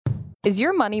Is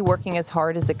your money working as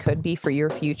hard as it could be for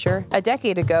your future? A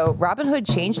decade ago, Robinhood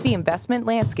changed the investment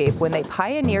landscape when they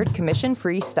pioneered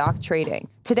commission-free stock trading.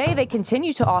 Today, they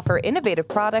continue to offer innovative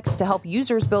products to help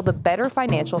users build a better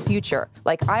financial future,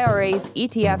 like IRAs,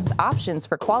 ETFs, options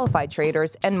for qualified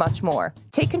traders, and much more.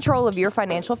 Take control of your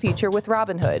financial future with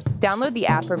Robinhood. Download the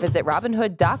app or visit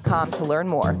Robinhood.com to learn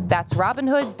more. That's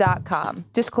Robinhood.com.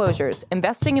 Disclosures.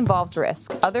 Investing involves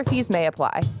risk. Other fees may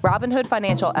apply. Robinhood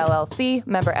Financial LLC,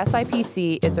 member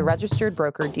SIPC, is a registered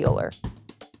broker-dealer.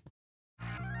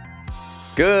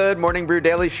 Good Morning Brew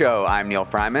Daily Show. I'm Neil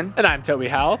Fryman. And I'm Toby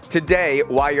Howell. Today,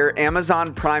 why your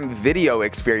Amazon Prime Video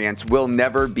experience will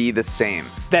never be the same.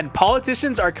 Then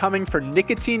politicians are coming for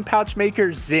nicotine pouch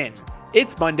maker Zyn.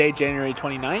 It's Monday, January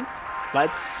 29th.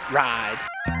 Let's ride.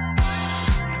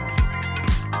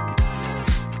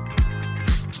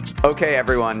 Okay,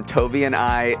 everyone, Toby and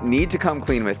I need to come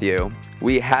clean with you.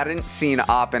 We hadn't seen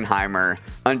Oppenheimer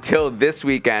until this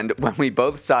weekend when we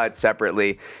both saw it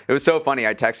separately. It was so funny.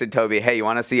 I texted Toby, hey, you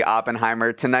want to see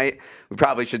Oppenheimer tonight? We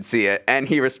probably should see it. And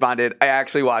he responded, I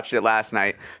actually watched it last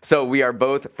night. So we are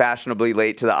both fashionably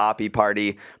late to the Oppie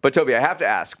party. But Toby, I have to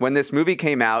ask, when this movie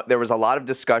came out, there was a lot of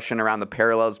discussion around the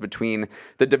parallels between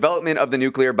the development of the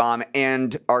nuclear bomb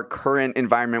and our current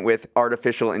environment with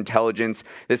artificial intelligence.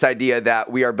 This idea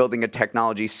that we are building a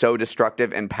technology so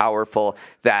destructive and powerful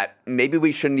that maybe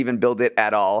we shouldn't even build it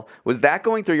at all. Was that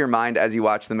going through your mind as you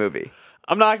watched the movie?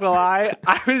 I'm not going to lie.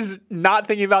 I was not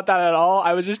thinking about that at all.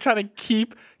 I was just trying to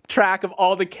keep track of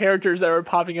all the characters that were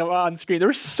popping up on screen. There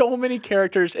were so many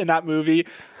characters in that movie.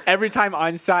 Every time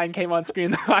Einstein came on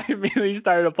screen, I immediately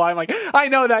started applying. Like, I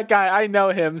know that guy. I know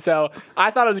him. So I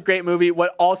thought it was a great movie.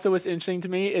 What also was interesting to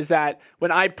me is that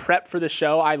when I prep for the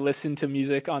show, I listened to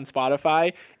music on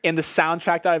Spotify, and the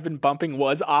soundtrack that I've been bumping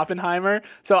was Oppenheimer.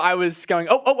 So I was going,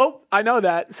 oh, I know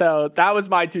that. So that was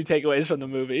my two takeaways from the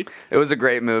movie. It was a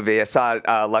great movie. I saw it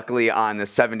luckily on the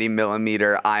 70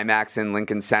 millimeter IMAX in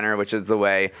Lincoln Center, which is the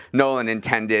way Nolan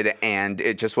intended. And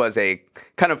it just was a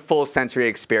kind of full sensory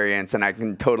experience. And I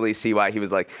can totally see why he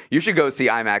was like, you should go see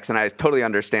IMAX. And I totally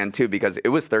understand too, because it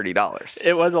was $30.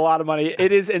 It was a lot of money.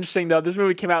 It is interesting though. This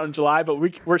movie came out in July, but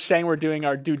we're saying we're doing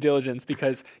our due diligence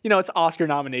because, you know, it's Oscar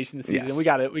nomination season. Yes. We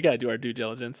got to do our due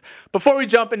diligence. Before we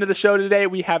jump into the show today,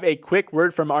 we have a quick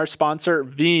word from our sponsor,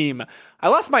 Veeam. I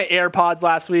lost my AirPods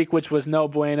last week, which was no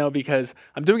bueno because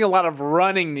I'm doing a lot of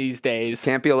running these days.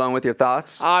 Can't be alone with your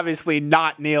thoughts? Obviously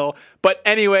not, Neil. But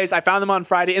anyways, I found them on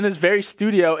Friday in this very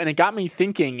studio, and it got me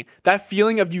thinking, that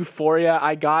feeling of euphoria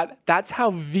I got, that's how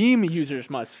Veeam users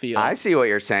must feel. I see what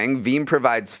you're saying. Veeam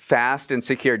provides fast and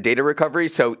secure data recovery,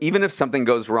 so even if something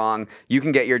goes wrong, you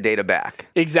can get your data back.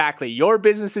 Exactly. Your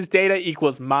business's data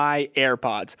equals my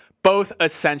AirPods. Both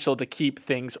essential to keep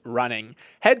things running.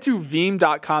 Head to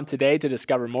Veeam.com today to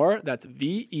discover more. That's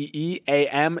VEEAM.com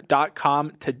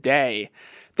today.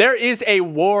 There is a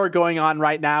war going on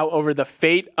right now over the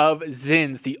fate of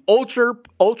Zyns, the ultra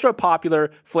popular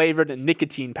flavored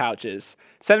nicotine pouches.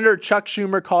 Senator Chuck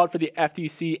Schumer called for the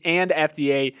FTC and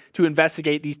FDA to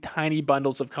investigate these tiny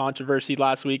bundles of controversy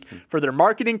last week for their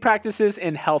marketing practices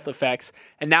and health effects.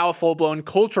 And now a full-blown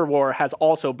culture war has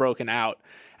also broken out.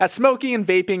 As smoking and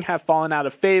vaping have fallen out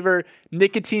of favor,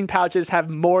 nicotine pouches have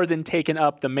more than taken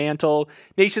up the mantle.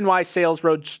 Nationwide sales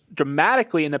rose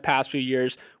dramatically in the past few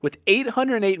years, with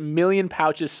 808 million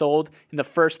pouches sold in the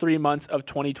first 3 months of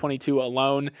 2022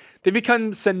 alone. They've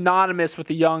become synonymous with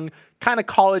the young, kind of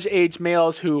college-age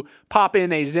males who pop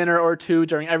in a Zinner or two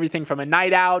during everything from a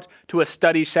night out to a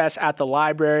study sesh at the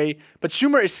library. But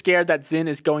Schumer is scared that Zyn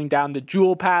is going down the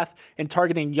Juul path and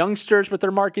targeting youngsters with their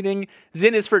marketing.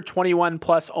 Zyn is for 21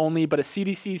 plus only, but a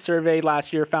CDC survey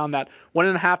last year found that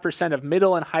 1.5% of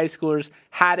middle and high schoolers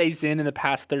had a Zyn in the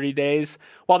past 30 days,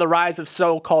 while the rise of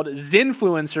so-called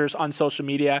Zynfluencers on social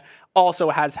media also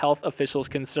has health officials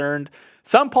concerned.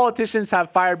 Some politicians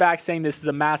have fired back saying this is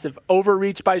a massive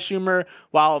overreach by Schumer,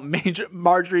 while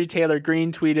Marjorie Taylor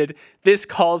Greene tweeted, "This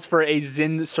calls for a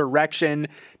Zyn-surrection."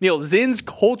 Neil, Zyn's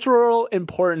cultural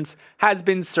importance has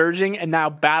been surging, and now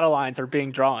battle lines are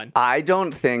being drawn. I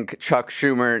don't think Chuck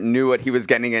Schumer knew what he was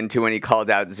getting into when he called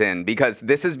out Zyn, because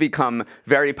this has become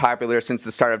very popular since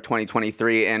the start of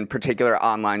 2023 in particular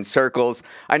online circles.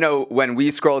 I know when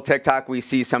we scroll TikTok, we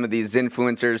see some of these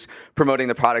Zynfluencers promoting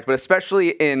the product, but especially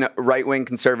in right-wing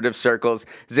conservative circles,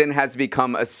 Zyn has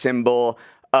become a symbol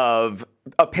of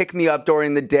a pick-me-up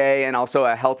during the day and also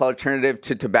a health alternative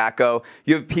to tobacco.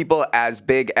 You have people as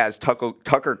big as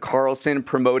Tucker Carlson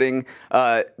promoting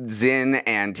Zyn,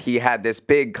 and he had this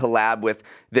big collab with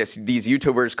these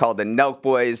YouTubers called the Nelk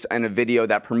Boys in a video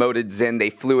that promoted Zyn.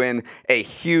 They flew in a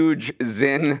huge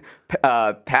Zyn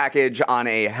package on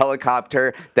a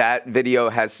helicopter. That video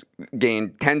has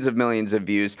gained tens of millions of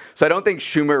views. So I don't think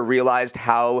Schumer realized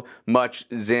how much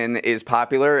Zyn is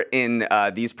popular in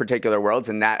these particular worlds,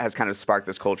 and that has kind of sparked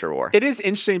this culture war. It is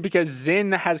interesting because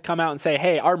Zyn has come out and say,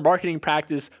 hey, our marketing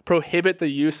practice prohibit the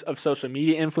use of social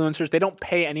media influencers. They don't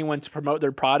pay anyone to promote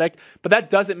their product, but that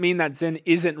doesn't mean that Zyn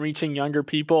isn't reaching younger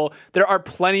people. There are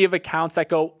plenty of accounts that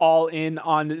go all in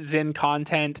on Zyn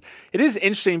content. It is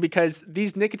interesting because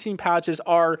these nicotine pouches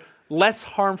are less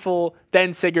harmful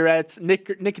than cigarettes.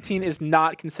 Nicotine is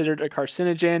not considered a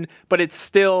carcinogen, but it's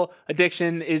still,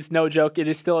 addiction is no joke. It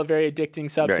is still a very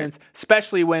addicting substance, right,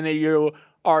 especially when you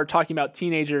are talking about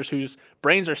teenagers whose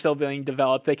brains are still being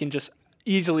developed. They can just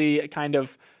easily kind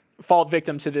of fall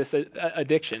victim to this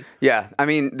addiction. Yeah, I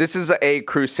mean, this is a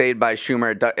crusade by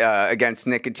Schumer against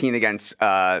nicotine, against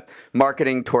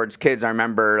marketing towards kids. I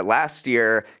remember last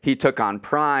year he took on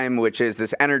Prime, which is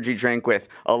this energy drink with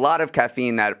a lot of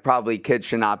caffeine that probably kids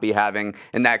should not be having,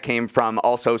 and that came from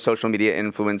also social media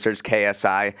influencers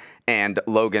KSI and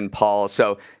Logan Paul.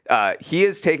 So he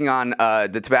is taking on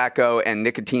the tobacco and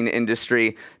nicotine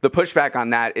industry. The pushback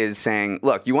on that is saying,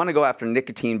 look, you want to go after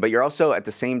nicotine, but you're also at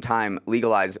the same time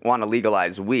want to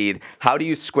legalize weed. How do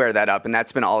you square that up? And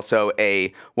that's been also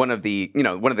one of the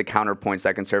counterpoints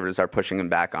that conservatives are pushing him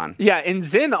back on. Yeah, and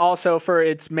Zyn also, for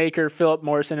its maker, Philip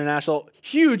Morris International,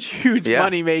 huge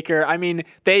money maker. I mean,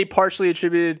 they partially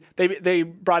attributed, they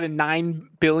brought in $9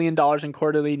 billion in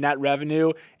quarterly net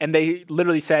revenue, and they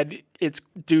literally said it's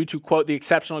due to, quote, the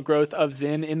exceptional growth of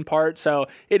Zyn in part. So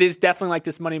it is definitely like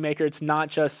this moneymaker. It's not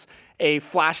just a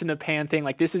flash in the pan thing.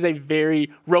 Like, this is a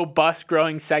very robust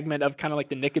growing segment of kind of like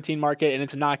the nicotine market, and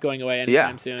it's not going away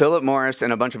anytime soon. Philip Morris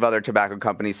and a bunch of other tobacco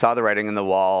companies saw the writing in the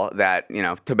wall that,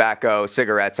 tobacco,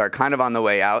 cigarettes are kind of on the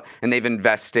way out, and they've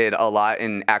invested a lot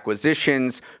in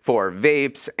acquisitions for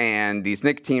vapes and these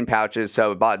nicotine pouches.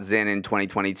 So it bought Zyn in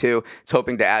 2022. It's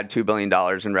hoping to add $2 billion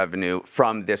in revenue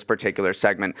from this particular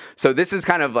segment. So this is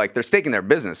kind of like they're staking their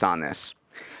business on this.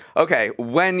 Okay,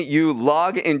 when you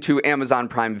log into Amazon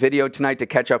Prime Video tonight to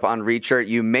catch up on Reacher,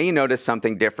 you may notice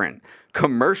something different.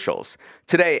 Commercials.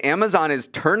 Today, Amazon is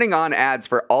turning on ads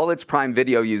for all its Prime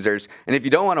Video users, and if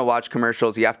you don't want to watch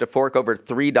commercials, you have to fork over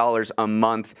 $3 a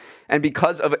month. And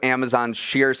because of Amazon's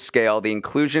sheer scale, the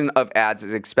inclusion of ads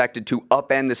is expected to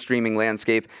upend the streaming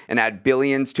landscape and add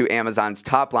billions to Amazon's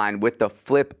top line with the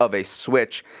flip of a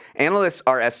switch. Analysts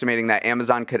are estimating that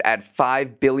Amazon could add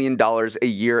 $5 billion a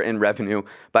year in revenue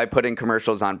by putting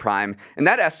commercials on Prime, and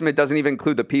that estimate doesn't even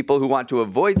include the people who want to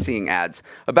avoid seeing ads.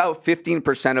 About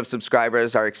 15% of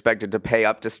subscribers are expected to pay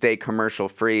up to stay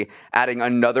commercial-free, adding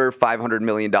another $500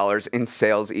 million in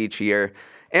sales each year.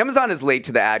 Amazon is late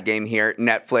to the ad game here.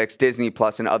 Netflix, Disney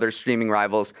Plus, and other streaming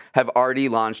rivals have already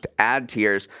launched ad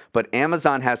tiers, but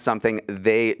Amazon has something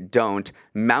they don't.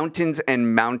 Mountains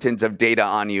and mountains of data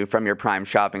on you from your Prime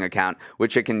shopping account,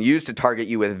 which it can use to target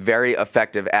you with very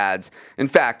effective ads. In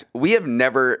fact, we have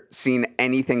never seen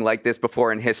anything like this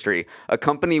before in history. A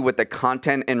company with the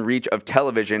content and reach of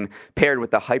television paired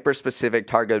with the hyper-specific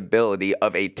targetability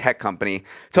of a tech company.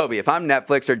 Toby, if I'm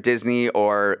Netflix or Disney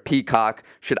or Peacock,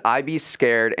 should I be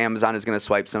scared Amazon is going to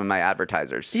swipe some of my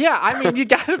advertisers? Yeah, I mean, you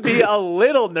got to be a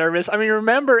little nervous. I mean,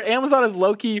 remember, Amazon is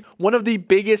low-key one of the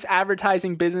biggest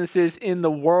advertising businesses in the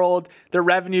world. Their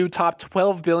revenue topped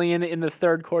 $12 billion in the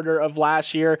third quarter of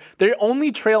last year. They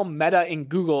only trail Meta and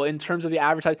Google in terms of the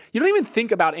advertising. You don't even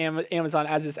think about Amazon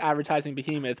as this advertising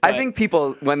behemoth. I think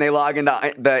people, when they log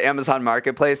into the Amazon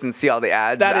marketplace and see all the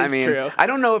ads, true. I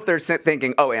don't know if they're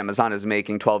thinking, oh, Amazon is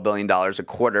making $12 billion a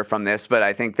quarter from this, but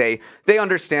I think they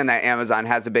understand that Amazon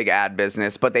has a big ad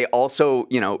business, but they also,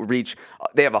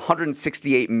 they have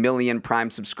 168 million Prime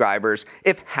subscribers.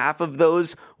 If half of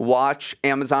those watch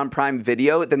Amazon Prime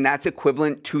Video, then that's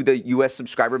equivalent to the US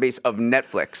subscriber base of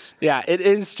Netflix. Yeah, it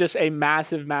is just a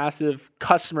massive, massive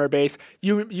customer base.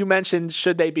 You mentioned,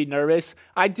 should they be nervous?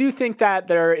 I do think that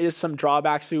there is some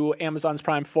drawbacks to Amazon's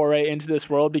Prime foray into this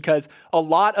world, because a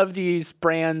lot of these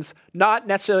brands, not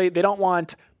necessarily, they don't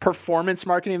want performance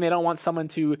marketing. They don't want someone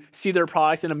to see their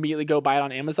product and immediately go buy it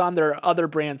on Amazon. There are other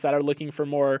brands that are looking for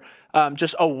more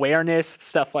just awareness,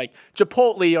 stuff like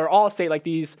Chipotle or Allstate, like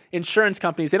these insurance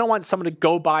companies. They don't want someone to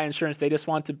go buy insurance. They just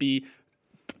want to be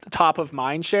top of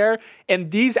mind share. And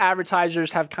these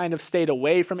advertisers have kind of stayed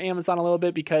away from Amazon a little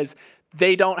bit because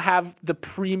they don't have the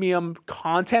premium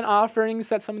content offerings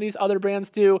that some of these other brands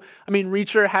do. I mean,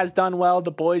 Reacher has done well.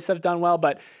 The Boys have done well,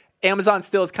 but Amazon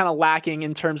still is kind of lacking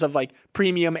in terms of like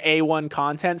premium A1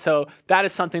 content. So that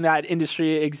is something that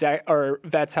industry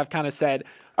vets have kind of said,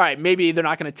 all right, maybe they're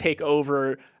not going to take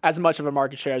over as much of a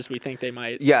market share as we think they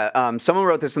might. Yeah, someone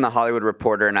wrote this in the Hollywood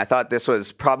Reporter, and I thought this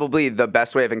was probably the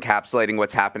best way of encapsulating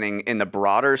what's happening in the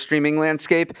broader streaming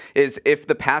landscape, is if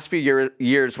the past few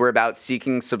years were about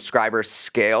seeking subscriber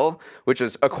scale, which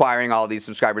was acquiring all these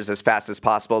subscribers as fast as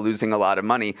possible, losing a lot of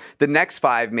money, the next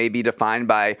 5 may be defined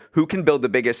by who can build the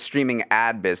biggest streaming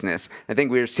ad business. I think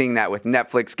we were seeing that with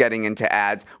Netflix getting into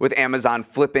ads, with Amazon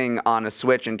flipping on a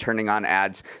switch and turning on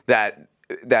ads, that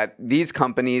these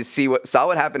companies saw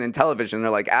what happened in television. They're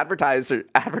like,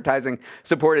 advertising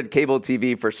supported cable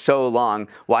TV for so long.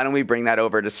 Why don't we bring that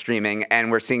over to streaming? And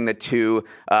we're seeing the two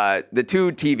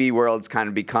TV worlds kind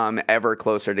of become ever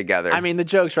closer together. I mean, the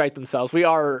jokes write themselves. We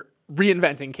are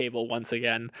reinventing cable once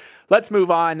again. Let's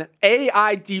move on.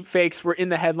 AI deepfakes were in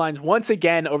the headlines once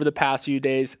again over the past few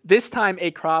days. This time, a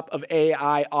crop of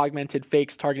AI augmented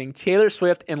fakes targeting Taylor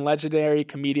Swift and legendary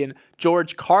comedian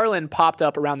George Carlin popped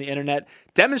up around the internet,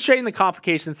 demonstrating the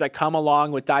complications that come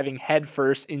along with diving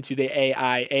headfirst into the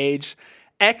AI age.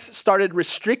 X started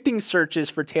restricting searches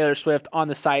for Taylor Swift on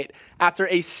the site after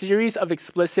a series of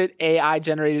explicit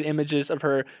AI-generated images of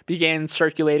her began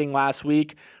circulating last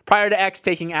week. Prior to X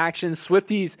taking action,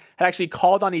 Swifties had actually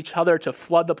called on each other to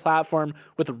flood the platform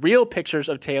with real pictures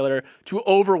of Taylor to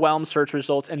overwhelm search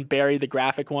results and bury the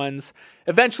graphic ones.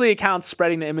 Eventually, accounts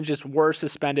spreading the images were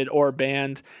suspended or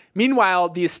banned. Meanwhile,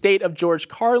 the estate of George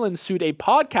Carlin sued a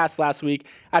podcast last week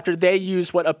after they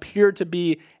used what appeared to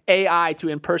be AI to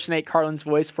impersonate Carlin's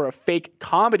voice for a fake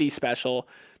comedy special.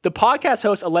 The podcast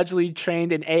host allegedly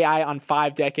trained an AI on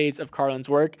 5 decades of Carlin's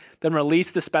work, then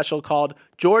released the special called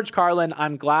George Carlin,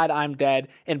 I'm Glad I'm Dead,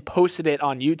 and posted it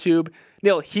on YouTube.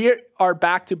 Neil, here are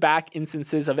back-to-back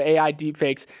instances of AI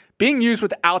deepfakes being used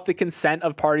without the consent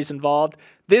of parties involved.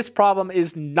 This problem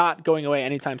is not going away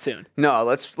anytime soon. No,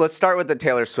 let's start with the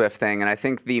Taylor Swift thing, and I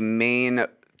think the main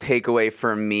takeaway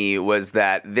for me was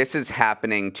that this is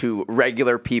happening to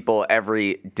regular people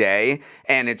every day,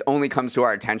 and it only comes to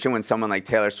our attention when someone like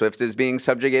Taylor Swift is being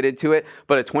subjugated to it.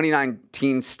 But a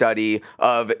 2019 study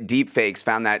of deepfakes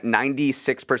found that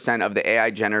 96% of the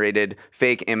AI-generated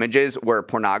fake images were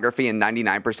pornography, and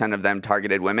 99% of them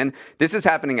targeted women. This is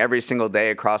happening every single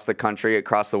day across the country,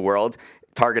 across the world,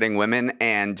 targeting women,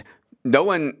 and no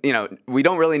one, we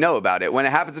don't really know about it. When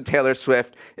it happens to Taylor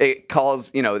Swift, it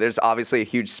calls, there's obviously a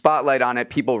huge spotlight on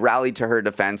it. People rallied to her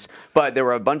defense, but there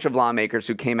were a bunch of lawmakers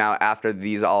who came out after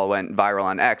these all went viral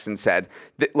on X and said,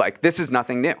 this is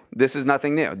nothing new. This is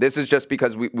nothing new. This is just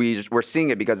because we're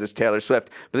seeing it because it's Taylor Swift,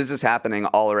 but this is happening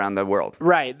all around the world.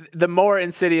 Right. The more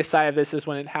insidious side of this is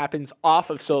when it happens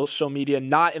off of social media,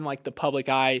 not in like the public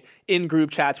eye, in group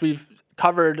chats. We've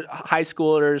covered high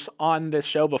schoolers on this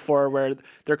show before where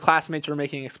their classmates were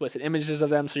making explicit images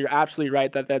of them. So you're absolutely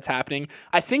right that that's happening.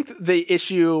 I think the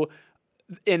issue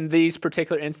in these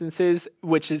particular instances,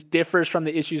 which differs from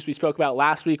the issues we spoke about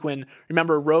last week when,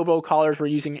 remember, robocallers were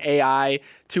using AI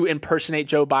to impersonate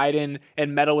Joe Biden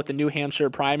and meddle with the New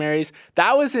Hampshire primaries.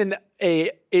 That was an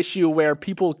issue where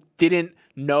people didn't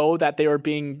know that they were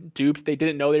being duped. They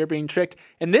didn't know they were being tricked.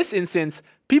 In this instance,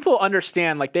 people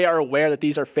understand, like they are aware that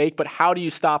these are fake, but how do you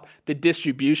stop the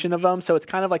distribution of them? So it's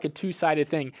kind of like a two-sided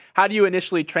thing. How do you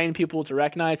initially train people to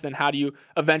recognize, then how do you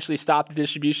eventually stop the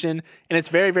distribution? And it's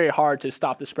very, very hard to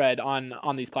stop the spread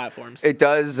on these platforms. It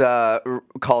does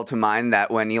call to mind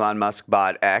that when Elon Musk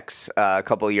bought X a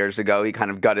couple of years ago, he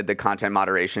kind of gutted the content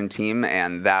moderation team,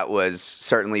 and that was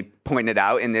certainly pointed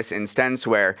out in this instance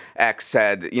where X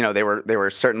said, they were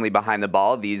certainly behind the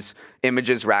ball. These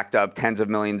images racked up tens of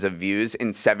millions of views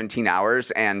in 17 hours.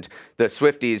 And the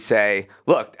Swifties say,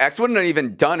 look, X wouldn't have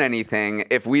even done anything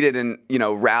if we didn't,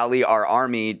 rally our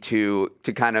army to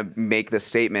kind of make the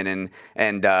statement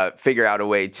and figure out a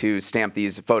way to stamp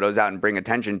these photos out and bring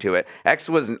attention to it. X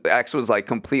was like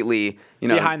completely,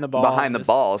 behind the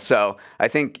ball. So I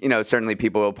think, certainly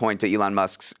people will point to Elon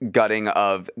Musk's gutting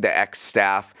of the X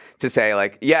staff to say,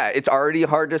 like, yeah, it's already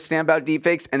hard to stamp out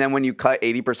deepfakes. And then when you cut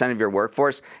 80% of your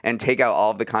workforce and take out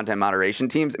all of the content moderation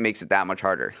teams, it makes it that much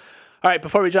harder. All right,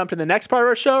 before we jump to the next part of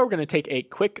our show, we're going to take a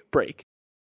quick break.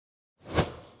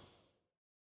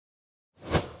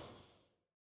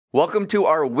 Welcome to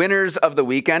our Winners of the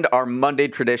Weekend, our Monday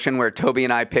tradition where Toby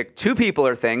and I pick 2 people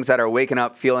or things that are waking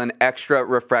up feeling extra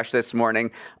refreshed this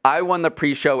morning. I won the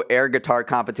pre-show air guitar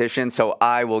competition, so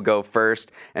I will go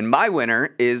first. And my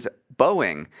winner is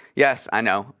Boeing. Yes, I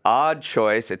know. Odd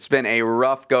choice. It's been a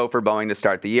rough go for Boeing to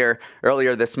start the year.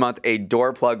 Earlier this month, a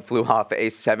door plug flew off a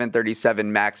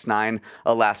 737 MAX 9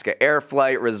 Alaska Air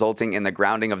flight, resulting in the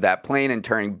grounding of that plane and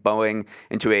turning Boeing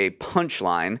into a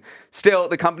punchline. Still,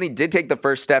 the company did take the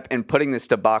first step in putting this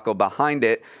debacle behind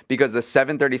it because the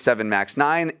 737 MAX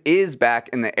 9 is back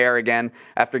in the air again.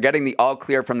 After getting the all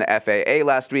clear from the FAA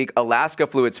last week, Alaska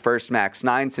flew its first MAX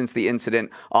 9 since the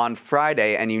incident on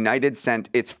Friday, and United sent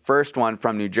its first one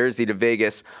from New Jersey to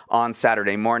Vegas on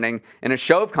Saturday morning. In a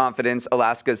show of confidence,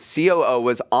 Alaska's COO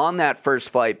was on that first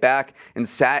flight back and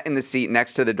sat in the seat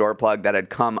next to the door plug that had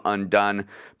come undone.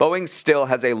 Boeing still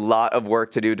has a lot of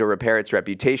work to do to repair its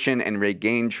reputation and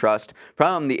regain trust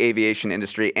from the aviation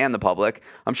industry and the public.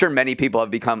 I'm sure many people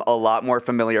have become a lot more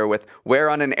familiar with where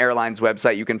on an airline's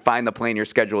website you can find the plane you're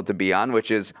scheduled to be on,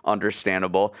 which is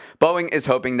understandable. Boeing is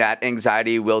hoping that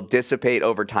anxiety will dissipate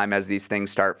over time as these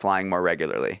things start flying more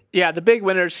regularly. Yeah, the big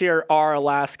winners here are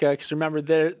Alaska, because remember,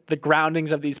 the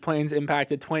groundings of these planes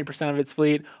impacted 20% of its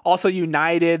fleet. Also,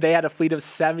 United, they had a fleet of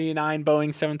 79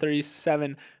 Boeing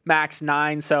 737 MAX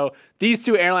 9. So these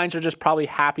two airlines are just probably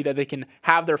happy that they can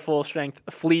have their full strength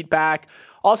fleet back.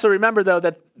 Also, remember, though,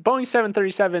 that Boeing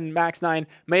 737 MAX 9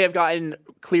 may have gotten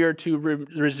cleared to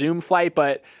resume flight,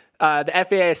 but the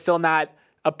FAA has still not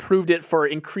approved it for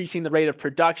increasing the rate of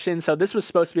production. So this was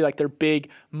supposed to be like their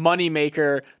big money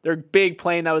maker, their big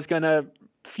plane that was going to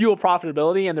fuel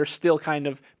profitability, and they're still kind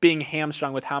of being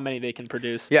hamstrung with how many they can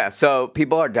produce. Yeah, so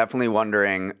people are definitely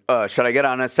wondering, should I get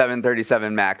on a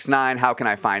 737 MAX 9? How can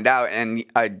I find out? And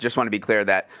I just want to be clear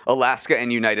that Alaska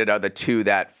and United are the two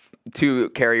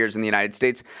carriers in the United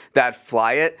States that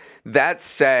fly it. That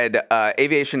said,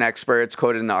 aviation experts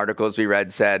quoted in the articles we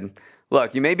read said,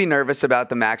 look, you may be nervous about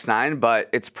the MAX 9, but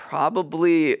it's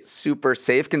probably super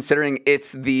safe considering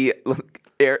it's the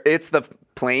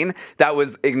plane that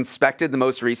was inspected the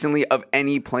most recently of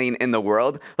any plane in the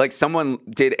world. Like, someone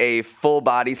did a full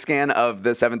body scan of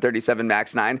the 737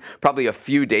 MAX 9 probably a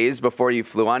few days before you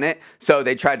flew on it. So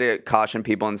they tried to caution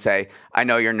people and say, I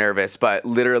know you're nervous, but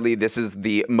literally this is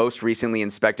the most recently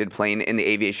inspected plane in the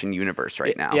aviation universe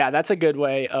right now. Yeah, that's a good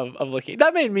way of looking.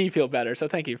 That made me feel better, so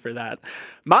thank you for that.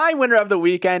 My winner of the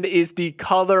weekend is the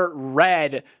color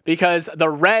red, because the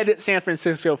red San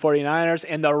Francisco 49ers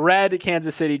and the red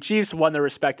Kansas City Chiefs won their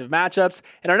respective matchups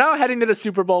and are now heading to the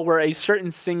Super Bowl, where a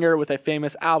certain singer with a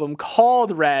famous album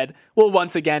called Red will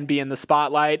once again be in the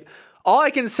spotlight. All I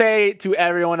can say to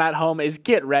everyone at home is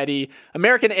get ready.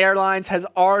 American Airlines has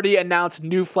already announced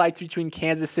new flights between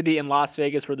Kansas City and Las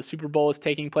Vegas, where the Super Bowl is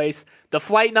taking place. The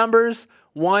flight numbers,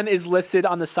 one is listed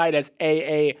on the site as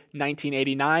AA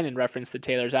 1989 in reference to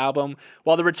Taylor's album,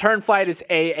 while the return flight is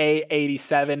AA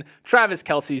 87, Travis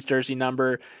Kelce's jersey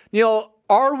number. Neil,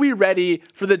 are we ready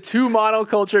for the two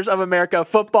monocultures of America,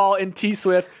 football and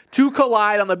T-Swift, to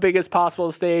collide on the biggest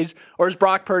possible stage? Or is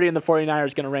Brock Purdy and the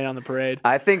 49ers going to rain on the parade?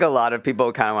 I think a lot of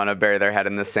people kind of want to bury their head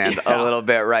in the sand a little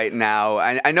bit right now.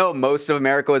 I know most of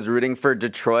America was rooting for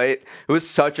Detroit. It was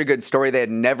such a good story. They had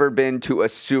never been to a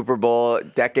Super Bowl,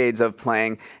 decades of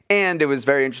playing. And it was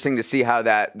very interesting to see how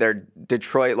their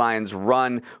Detroit Lions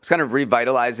run was kind of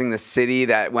revitalizing the city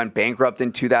that went bankrupt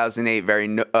in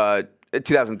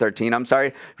 2013,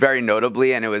 very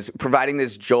notably, and it was providing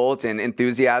this jolt and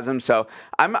enthusiasm. So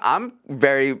I'm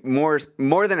very more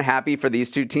than happy for these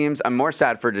two teams. I'm more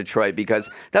sad for Detroit, because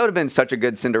that would have been such a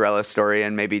good Cinderella story,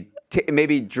 and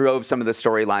maybe drove some of the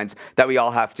storylines that we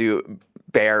all have to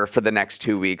bear for the next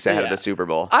 2 weeks ahead of the Super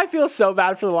Bowl. I feel so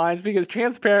bad for the Lions, because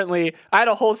transparently, I had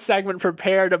a whole segment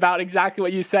prepared about exactly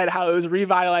what you said, how it was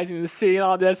revitalizing the city and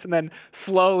all this, and then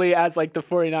slowly, as like the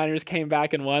 49ers came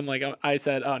back and won, like I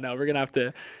said, oh no, we're gonna have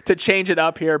to change it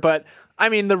up here. But I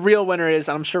mean, the real winner is,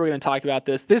 and I'm sure we're going to talk about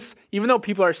this, even though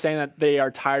people are saying that they are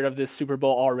tired of this Super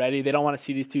Bowl already, they don't want to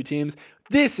see these two teams,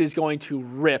 this is going to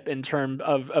rip in terms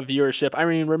of viewership. I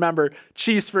mean, remember,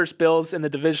 Chiefs versus Bills in the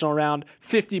divisional round,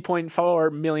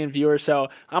 50.4 million viewers. So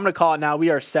I'm going to call it now. We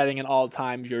are setting an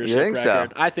all-time viewership record. So?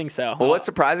 I think so. Well, what's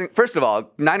surprising? First of all,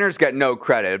 Niners get no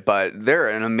credit, but they're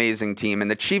an amazing team.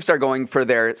 And the Chiefs are going for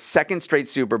their second straight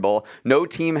Super Bowl. No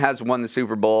team has won the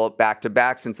Super Bowl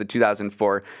back-to-back since the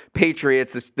 2004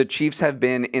 Patriots. The Chiefs have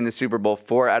been in the Super Bowl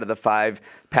 4 out of the 5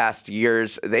 past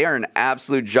years. They are an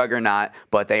absolute juggernaut,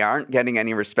 but they aren't getting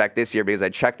any respect this year, because I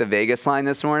checked the Vegas line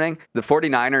this morning. The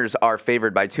 49ers are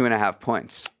favored by 2.5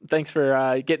 points. Thanks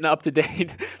for getting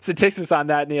up-to-date statistics on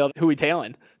that, Neil. Who we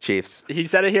tailing? Chiefs. He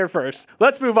said it here first.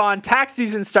 Let's move on. Tax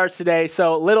season starts today,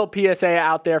 so little PSA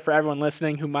out there for everyone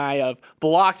listening who might have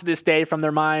blocked this day from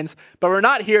their minds. But we're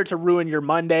not here to ruin your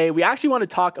Monday. We actually want to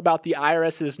talk about the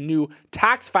IRS's new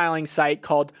tax filing site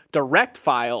called Direct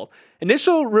File.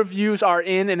 Initial reviews are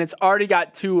in, and it's already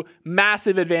got two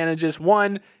massive advantages.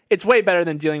 One, it's way better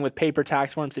than dealing with paper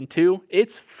tax forms, and two,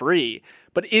 it's free.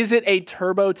 But is it a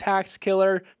turbo tax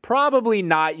killer? Probably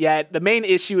not yet. The main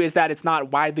issue is that it's not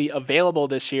widely available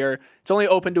this year. It's only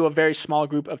open to a very small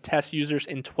group of test users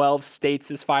in 12 states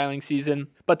this filing season.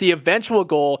 But the eventual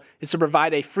goal is to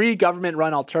provide a free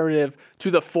government-run alternative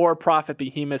to the for-profit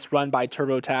behemoths run by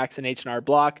TurboTax and H&R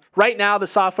Block. Right now, the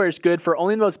software is good for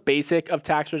only the most basic of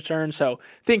tax returns. So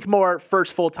think more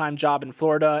first full-time job in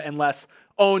Florida and less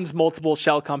owns multiple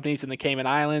shell companies in the Cayman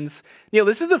Islands. Neil,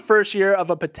 this is the first year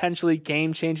of a potentially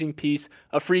game-changing piece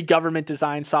of free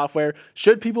government-designed software.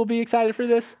 Should people be excited for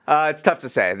this? It's tough to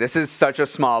say. This is such a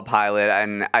small pilot,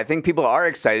 and I think people are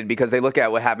excited because they look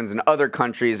at what happens in other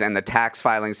countries, and the tax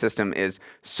filing system is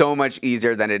so much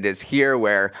easier than it is here,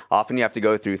 where often you have to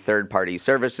go through third-party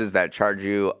services that charge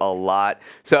you a lot.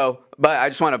 But I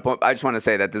just want to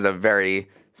say that this is a very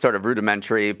sort of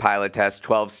rudimentary pilot test,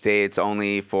 12 states,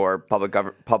 only for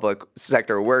public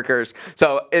sector workers.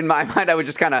 So in my mind, I would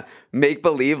just kind of make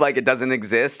believe like it doesn't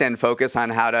exist and focus on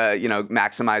how to,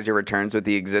 maximize your returns with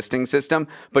the existing system,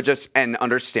 but and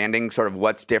understanding sort of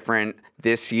what's different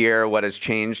this year, what has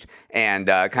changed, and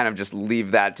kind of just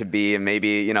leave that to be, and maybe,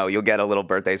 you'll get a little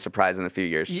birthday surprise in a few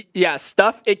years. Yeah,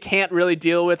 stuff it can't really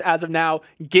deal with as of now.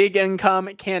 Gig income,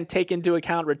 it can't take into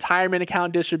account retirement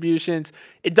account distributions.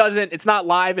 It's not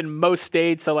live in most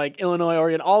states, so like Illinois,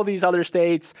 Oregon, all these other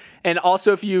states. And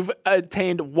also if you've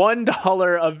attained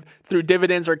 $1 through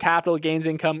dividends or capital gains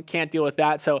income, can't deal with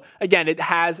that. So again, it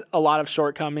has a lot of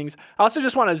shortcomings. I also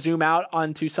just want to zoom out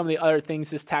onto some of the other things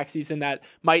this tax season that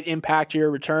might impact your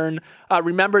return.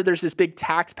 Remember, there's this big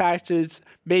tax package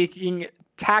making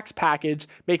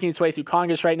its way through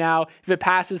Congress right now. If it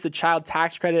passes, the child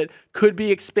tax credit could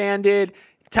be expanded.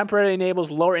 Temporarily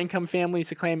enables lower income families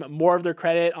to claim more of their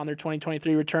credit on their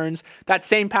 2023 returns. That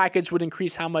same package would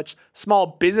increase how much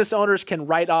small business owners can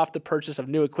write off the purchase of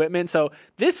new equipment. So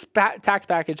this tax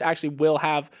package actually will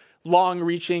have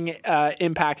long-reaching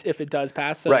impacts if it does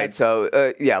pass. So right.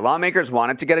 So, lawmakers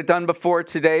wanted to get it done before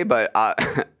today, but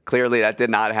clearly that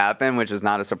did not happen, which is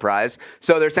not a surprise.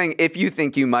 So they're saying if you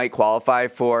think you might qualify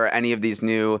for any of these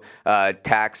new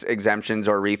tax exemptions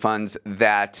or refunds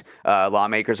that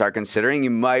lawmakers are considering,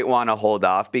 you might want to hold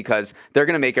off because they're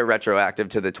going to make it retroactive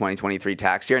to the 2023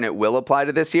 tax year, and it will apply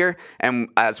to this year. And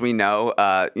as we know,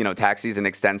 tax season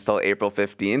extends till April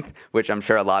 15th, which I'm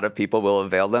sure a lot of people will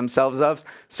avail themselves of.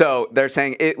 So they're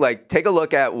saying take a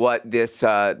look at what this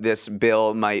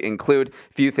bill might include.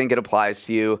 If you think it applies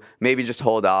to you, maybe just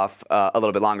hold off a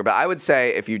little bit longer. But I would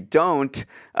say if you don't,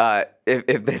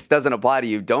 if this doesn't apply to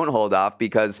you, don't hold off,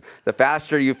 because the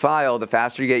faster you file, the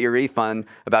faster you get your refund.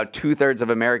 About 2/3 of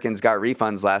Americans got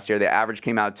refunds last year. The average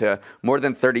came out to more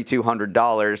than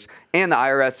 $3,200. And the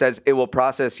IRS says it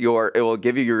will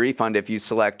give you your refund if you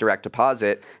select direct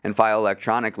deposit and file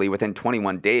electronically within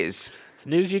 21 days. It's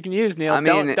news you can use, Neil.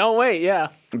 Don't wait. Yeah.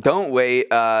 Don't wait.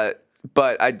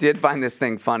 But I did find this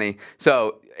thing funny.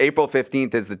 So April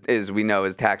 15th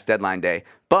is tax deadline day,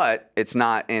 but it's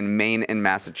not in Maine and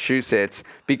Massachusetts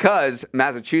because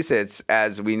Massachusetts,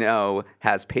 as we know,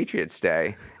 has Patriots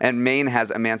Day and Maine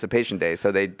has Emancipation Day.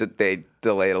 So they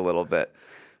delayed a little bit.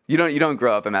 You don't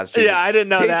grow up in Massachusetts. Yeah, I didn't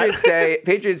know that.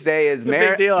 Patriots Day is a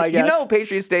big deal, I guess.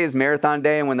 Patriots Day is Marathon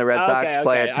Day, and when the Red Sox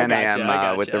play at 10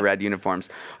 a.m. With the red uniforms.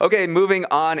 Okay, moving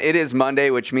on. It is Monday,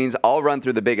 which means I'll run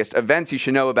through the biggest events you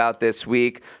should know about this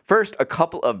week. First, a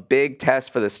couple of big tests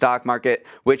for the stock market,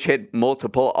 which hit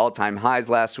multiple all-time highs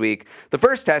last week. The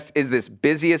first test is this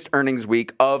busiest earnings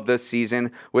week of the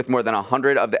season, with more than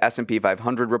 100 of the S&P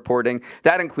 500 reporting.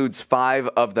 That includes 5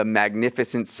 of the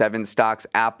Magnificent 7 stocks: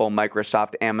 Apple,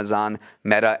 Microsoft, Amazon,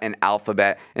 Meta, and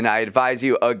Alphabet. And I advise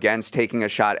you against taking a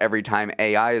shot every time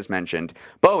AI is mentioned.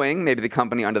 Boeing, maybe the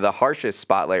company under the harshest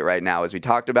spotlight right now, as we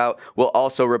talked about, will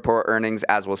also report earnings,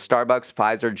 as will Starbucks,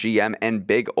 Pfizer, GM, and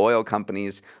big oil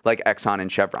companies like Exxon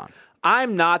and Chevron.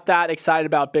 I'm not that excited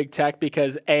about big tech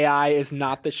because AI is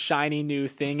not the shiny new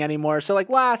thing anymore. So like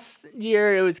last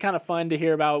year, it was kind of fun to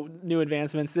hear about new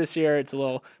advancements. This year, it's a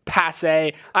little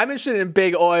passe. I'm interested in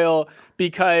big oil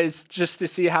because just to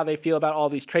see how they feel about all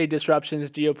these trade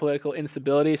disruptions, geopolitical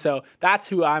instability. So that's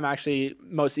who I'm actually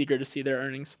most eager to see their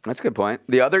earnings. That's a good point.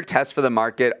 The other tests for the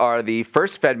market are the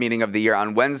first Fed meeting of the year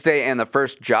on Wednesday and the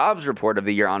first jobs report of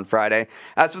the year on Friday.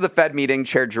 As for the Fed meeting,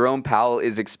 Chair Jerome Powell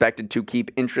is expected to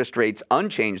keep interest rates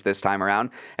unchanged this time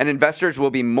around, and investors will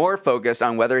be more focused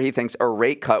on whether he thinks a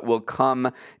rate cut will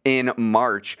come in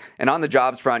March. And on the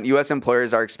jobs front, U.S.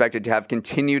 employers are expected to have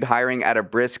continued hiring at a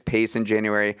brisk pace in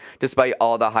January, despite despite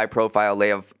all the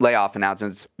high-profile layoff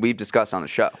announcements we've discussed on the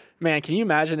show. Man, can you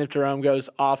imagine if Jerome goes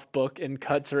off book and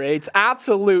cuts rates?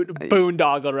 Absolute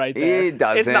boondoggle right there. He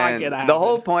doesn't. It's not going to happen. The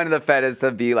whole point of the Fed is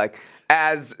to be like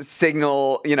as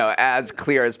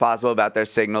clear as possible about their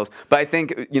signals. But I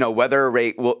think, whether a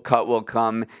rate cut will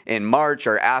come in March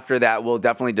or after that will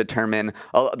definitely determine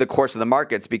the course of the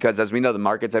markets, because as we know, the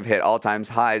markets have hit all-time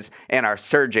highs and are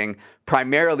surging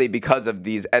primarily because of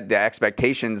the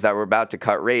expectations that we're about to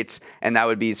cut rates. And that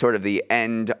would be sort of the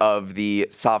end of the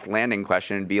soft landing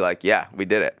question and be like, yeah, we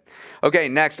did it. Okay,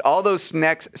 next, all those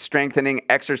neck strengthening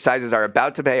exercises are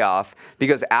about to pay off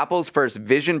because Apple's first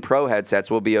Vision Pro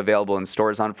headsets will be available in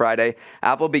stores on Friday.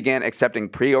 Apple began accepting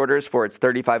pre-orders for its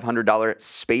 $3,500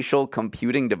 spatial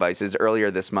computing devices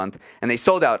earlier this month, and they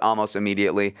sold out almost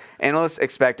immediately. Analysts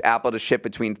expect Apple to ship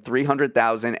between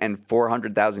 300,000 and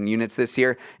 400,000 units this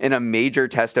year in a major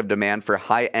test of demand for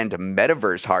high-end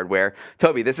metaverse hardware.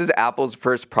 Toby, this is Apple's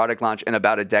first product launch in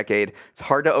about a decade. It's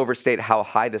hard to overstate how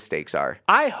high the stakes are.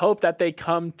 I hope that they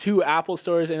come to Apple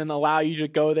stores and allow you to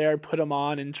go there, put them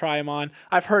on, and try them on.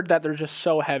 I've heard that they're just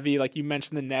so heavy, like you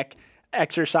mentioned the neck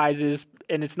exercises,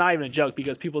 and it's not even a joke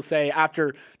because people say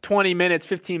after 20 minutes,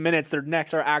 15 minutes, their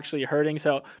necks are actually hurting.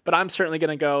 But I'm certainly going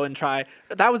to go and try.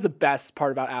 That was the best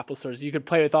part about Apple stores. You could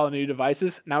play with all the new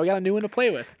devices. Now we got a new one to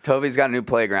play with. Toby's got a new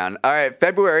playground. All right,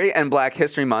 February and Black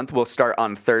History Month will start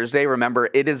on Thursday. Remember,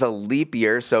 it is a leap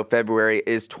year, so February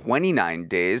is 29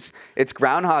 days. It's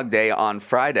Groundhog Day on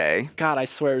Friday. God, I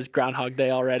swear it was Groundhog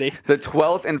Day already. The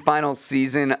 12th and final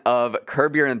season of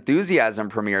Curb Your Enthusiasm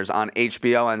premieres on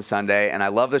HBO on Sunday, and I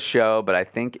love the show, but I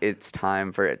think it's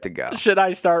time for it to go. Should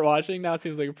I start watching now?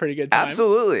 Seems like a pretty good time.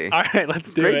 Absolutely. All right,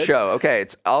 let's do it. Great show. Okay,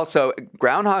 it's also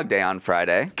Groundhog Day on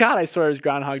Friday. God, I swear it was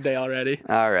Groundhog Day already.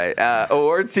 All right.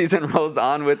 Award season rolls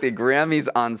on with the Grammys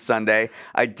on Sunday.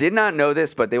 I did not know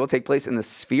this, but they will take place in the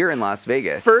Sphere in Las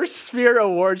Vegas. First Sphere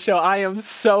award show. I am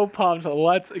so pumped.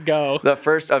 Let's go. The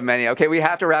first of many. Okay, we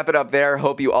have to wrap it up there.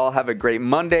 Hope you all have a great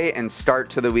Monday and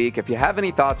start to the week. If you have any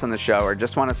thoughts on the show or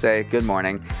just want to say good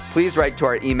morning, please write to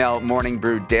our email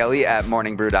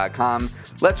morningbrewdaily@morningbrew.com.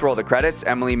 Let's roll the credits.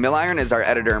 Emily Milliron is our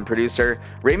editor and producer.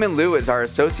 Raymond Liu is our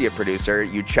associate producer.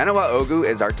 Uchenua Ogu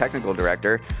is our technical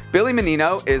director. Billy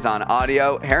Menino is on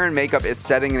audio. Hair and Makeup is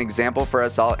setting an example for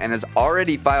us all and has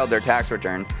already filed their tax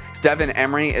return. Devin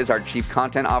Emery is our chief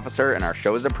content officer, and our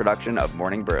show is a production of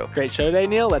Morning Brew. Great show today,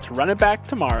 Neil. Let's run it back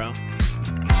tomorrow.